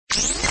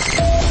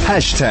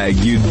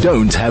You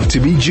don't have to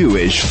be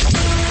Jewish.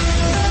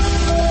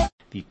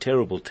 The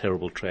terrible,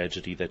 terrible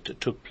tragedy that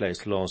took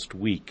place last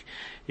week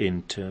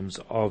in terms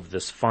of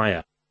this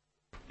fire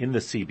in the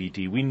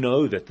CBD. We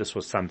know that this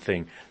was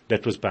something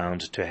that was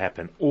bound to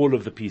happen. All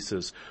of the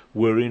pieces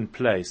were in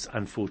place,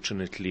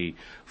 unfortunately,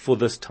 for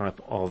this type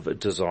of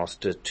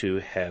disaster to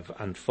have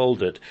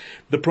unfolded.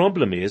 The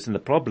problem is,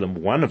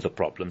 one of the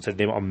problems, and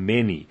there are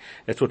many,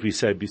 that's what we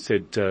said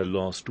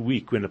last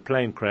week, when a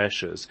plane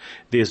crashes,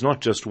 there's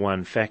not just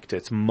one factor,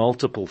 it's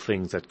multiple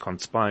things that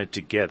conspire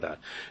together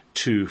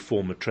to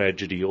form a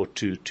tragedy or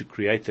to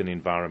create an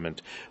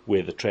environment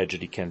where the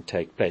tragedy can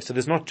take place. So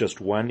there's not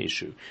just one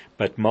issue,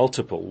 but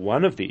multiple.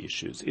 One of the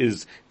issues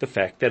is the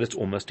fact that it's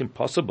almost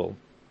impossible.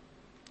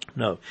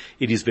 No,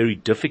 it is very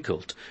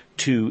difficult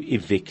to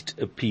evict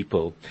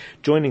people.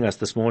 Joining us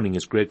this morning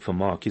is Greg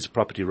Vermaak. He's a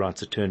property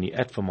rights attorney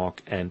at Vermaak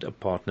and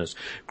Partners.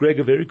 Greg,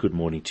 a very good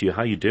morning to you.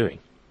 How are you doing?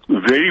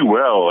 Very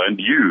well, and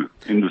you?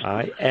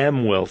 I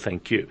am well,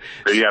 thank you.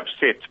 Very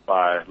upset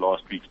by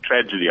last week's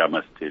tragedy, I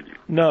must tell you.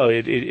 No,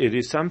 it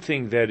is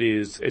something that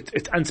it's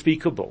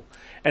unspeakable.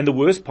 And the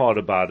worst part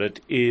about it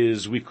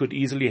is we could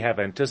easily have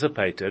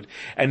anticipated,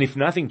 and if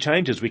nothing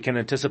changes, we can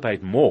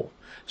anticipate more.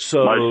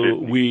 So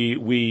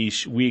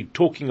we're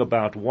talking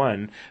about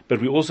one,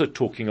 but we're also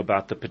talking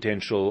about the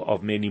potential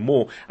of many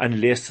more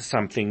unless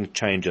something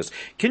changes.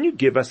 Can you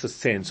give us a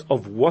sense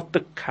of what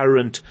the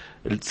current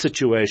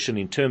situation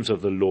in terms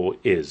of the law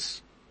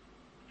is?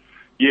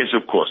 Yes,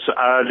 of course.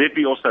 Let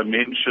me also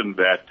mention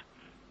that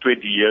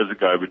 20 years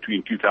ago,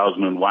 between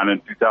 2001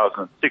 and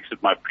 2006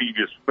 at my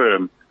previous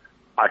firm,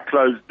 I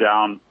closed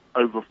down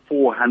over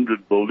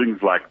 400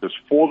 buildings like this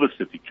for the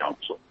city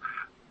council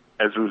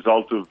as a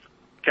result of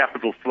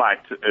capital flight.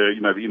 The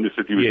inner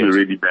city was in a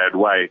really bad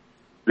way.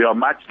 There are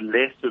much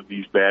less of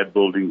these bad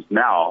buildings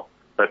now,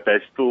 but they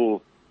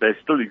still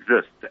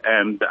exist.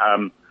 And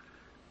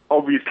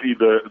obviously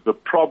the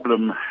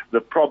problem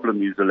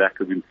is the lack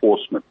of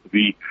enforcement.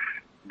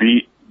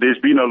 There's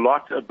been a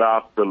lot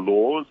about the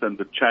laws and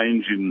the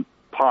change in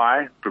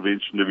PI,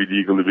 Prevention of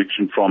Illegal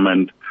Eviction from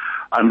and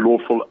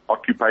Unlawful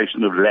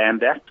Occupation of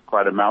Land Act,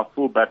 quite a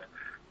mouthful, but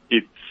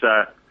it's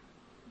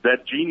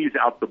that genie's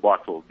out the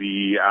bottle.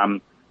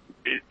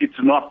 It's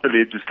not the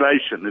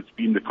legislation. It's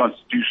been the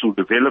constitutional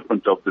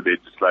development of the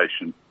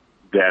legislation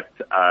that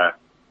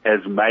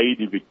has made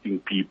evicting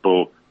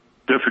people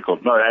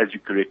difficult. No, as you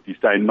correctly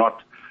say,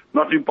 not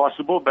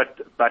impossible,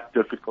 but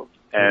difficult.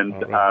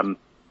 And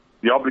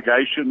the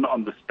obligation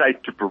on the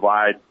state to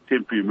provide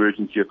temporary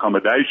emergency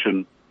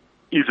accommodation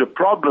is a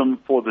problem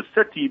for the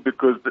city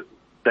because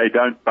they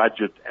don't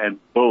budget and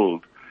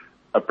build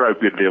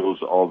appropriate levels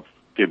of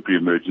temporary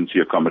emergency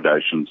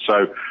accommodation.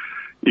 So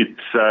it's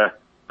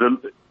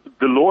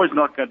the law is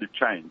not going to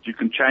change. You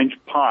can change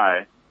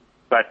PI,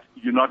 but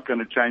you're not going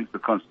to change the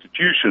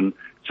Constitution.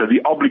 So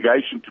the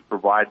obligation to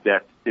provide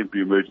that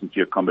temporary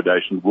emergency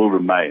accommodation will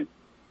remain.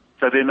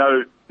 So there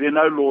are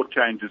no law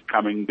changes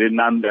coming. There are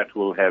none that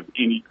will have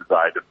any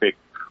desired effect.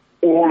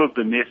 All of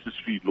the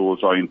necessary laws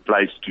are in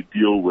place to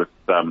deal with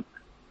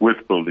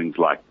buildings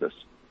like this.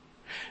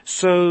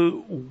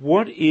 So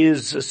when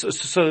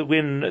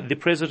the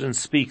president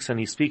speaks and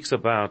he speaks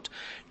about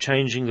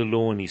changing the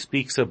law and he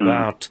speaks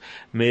about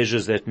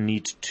measures that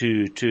need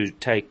to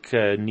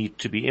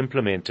be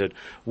implemented,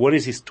 what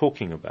is he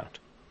talking about?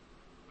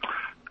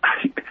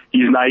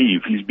 He's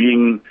naive. He's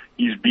being,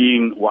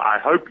 well, I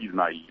hope he's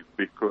naive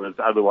because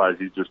otherwise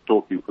he's just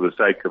talking for the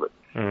sake of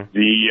it.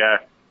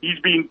 He's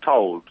being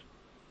told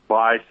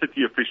by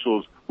city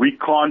officials, we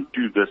can't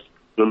do this.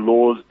 The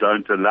laws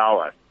don't allow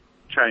us.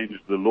 Change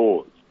the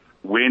laws.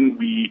 When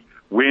we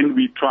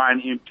try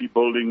and empty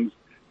buildings,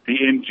 the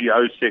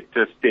NGO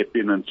sector step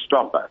in and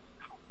stop us.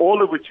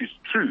 All of which is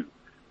true,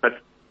 but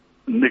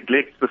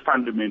neglects the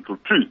fundamental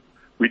truth,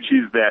 which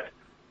is that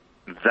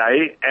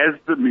they, as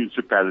the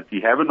municipality,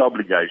 have an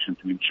obligation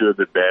to ensure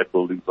that bad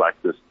buildings like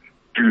this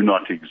do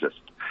not exist.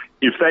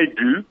 If they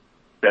do,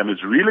 they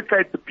must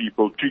relocate the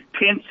people to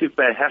tents if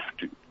they have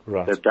to.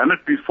 Right. They've done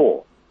it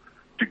before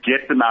to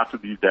get them out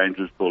of these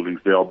dangerous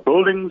buildings. There are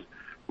buildings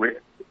where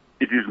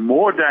it is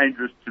more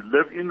dangerous to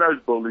live in those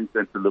buildings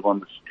than to live on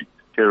the street.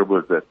 Terrible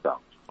as that sounds.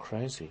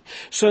 Crazy.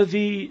 So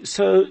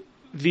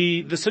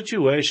the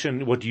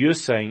situation, what you're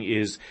saying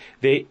is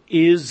there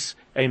is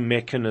a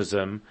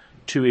mechanism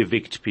to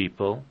evict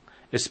people,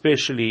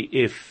 especially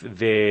if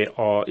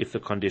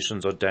the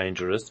conditions are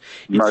dangerous.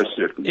 Most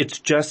certainly. It's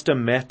just a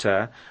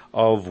matter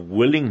of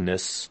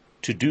willingness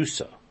to do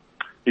so.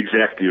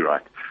 Exactly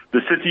right. The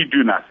city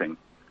do nothing.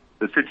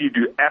 The city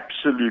do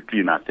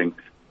absolutely nothing.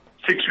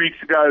 6 weeks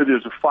ago, there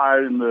was a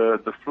fire in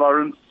the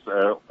Florence,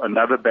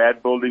 another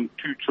bad building,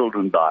 2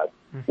 children died.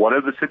 What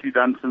has the city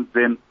done since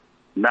then?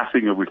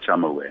 Nothing of which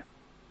I'm aware.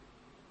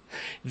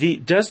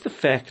 Does the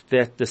fact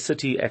that the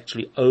city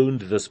actually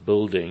owned this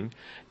building,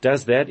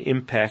 does that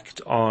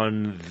impact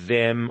on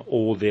them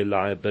or their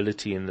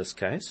liability in this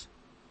case?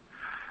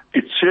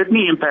 It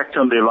certainly impacts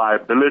on their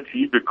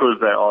liability because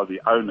they are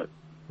the owners.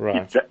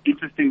 Right.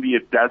 Interestingly,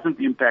 it doesn't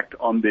impact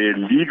on their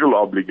legal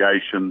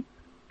obligation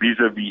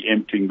vis-a-vis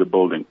emptying the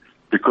building,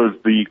 because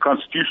the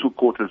Constitutional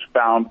Court has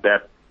found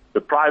that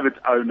the private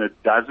owner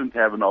doesn't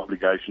have an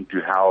obligation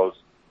to house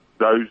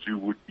those who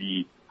would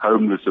be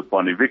homeless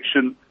upon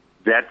eviction.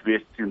 That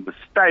vests in the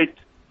state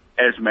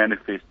as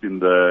manifest in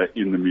the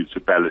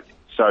municipality.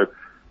 So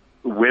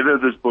whether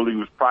this building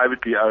was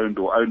privately owned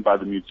or owned by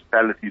the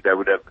municipality, they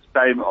would have the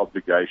same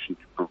obligation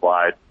to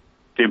provide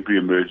temporary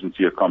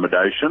emergency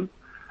accommodation.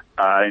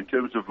 In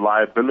terms of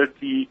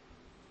liability,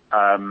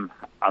 I'm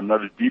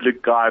not a dealer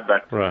guy,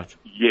 but right.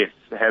 Yes,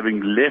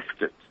 having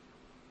left it,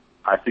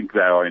 I think they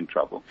are in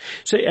trouble.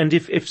 So, and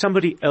if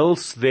somebody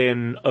else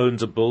then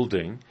owns a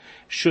building,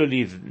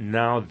 surely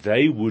now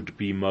they would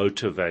be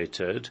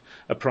motivated,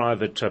 a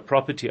private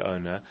property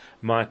owner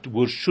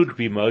should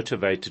be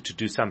motivated to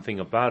do something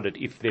about it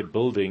if their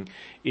building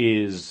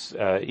is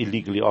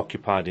illegally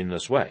occupied in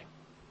this way.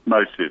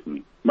 Most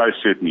certainly,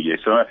 yes.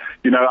 So,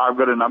 I've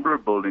got a number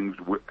of buildings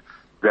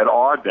that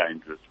are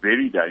dangerous,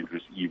 very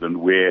dangerous even,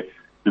 where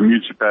the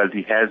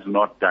municipality has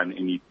not done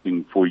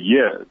anything for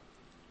years.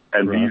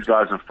 And right. These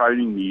guys are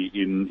phoning me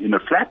in a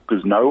flat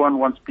because no one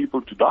wants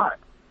people to die.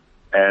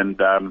 And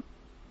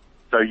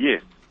so,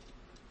 yes,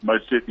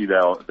 most certainly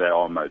they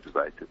are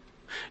motivated.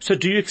 So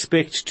do you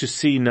expect to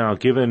see now,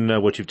 given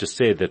what you've just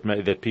said,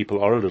 that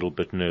people are a little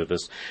bit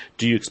nervous,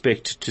 do you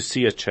expect to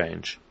see a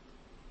change?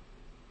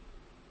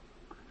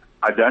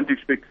 I don't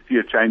expect to see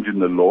a change in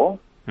the law.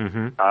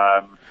 Mm-hmm.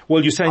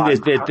 Well, you're saying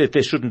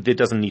there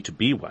doesn't need to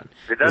be one.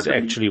 Is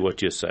actually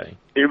what you're saying.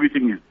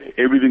 Everything is there.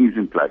 Everything is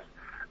in place.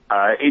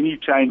 Any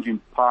change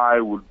in PI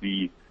would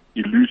be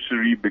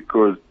illusory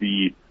because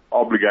the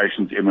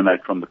obligations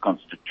emanate from the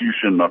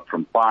Constitution, not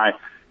from PI,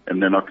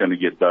 and they're not going to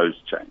get those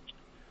changed.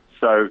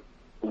 So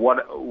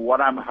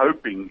what I'm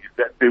hoping is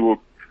that there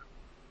will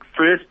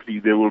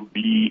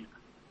be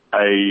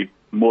a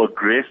more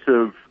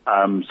aggressive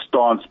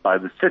stance by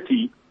the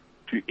city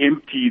to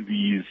empty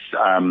these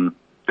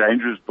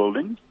dangerous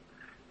buildings,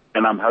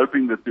 and I'm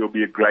hoping that there will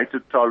be a greater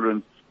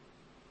tolerance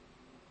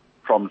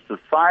from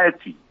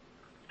society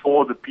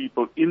for the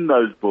people in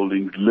those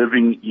buildings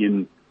living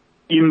in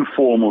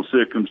informal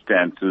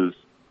circumstances,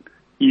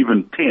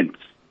 even tents,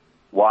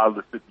 while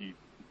the city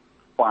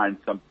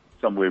finds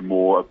somewhere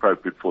more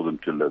appropriate for them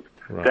to live.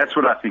 Right. That's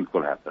what I think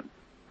will happen.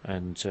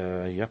 And,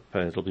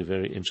 it'll be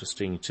very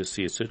interesting to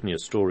see. It's certainly a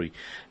story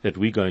that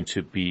we're going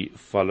to be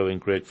following.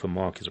 Greg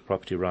Vermaak is a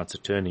property rights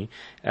attorney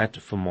at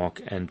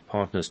Vermaak and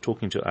Partners,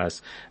 talking to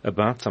us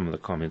about some of the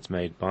comments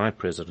made by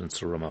President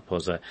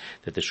Ramaphosa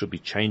that there should be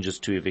changes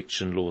to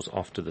eviction laws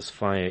after this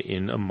fire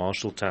in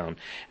Marshall Town.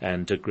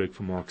 And Greg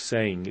Vermaak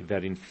saying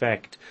that, in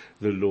fact,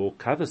 the law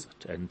covers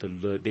it and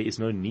there is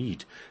no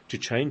need to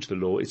change the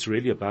law. It's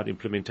really about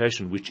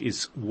implementation, which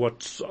is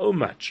what so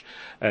much,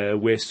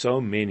 where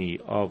so many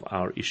of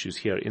our issues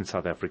here in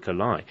South Africa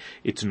lie.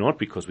 It's not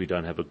because we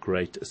don't have a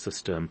great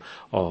system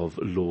of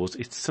laws.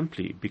 It's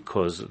simply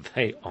because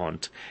they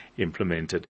aren't implemented.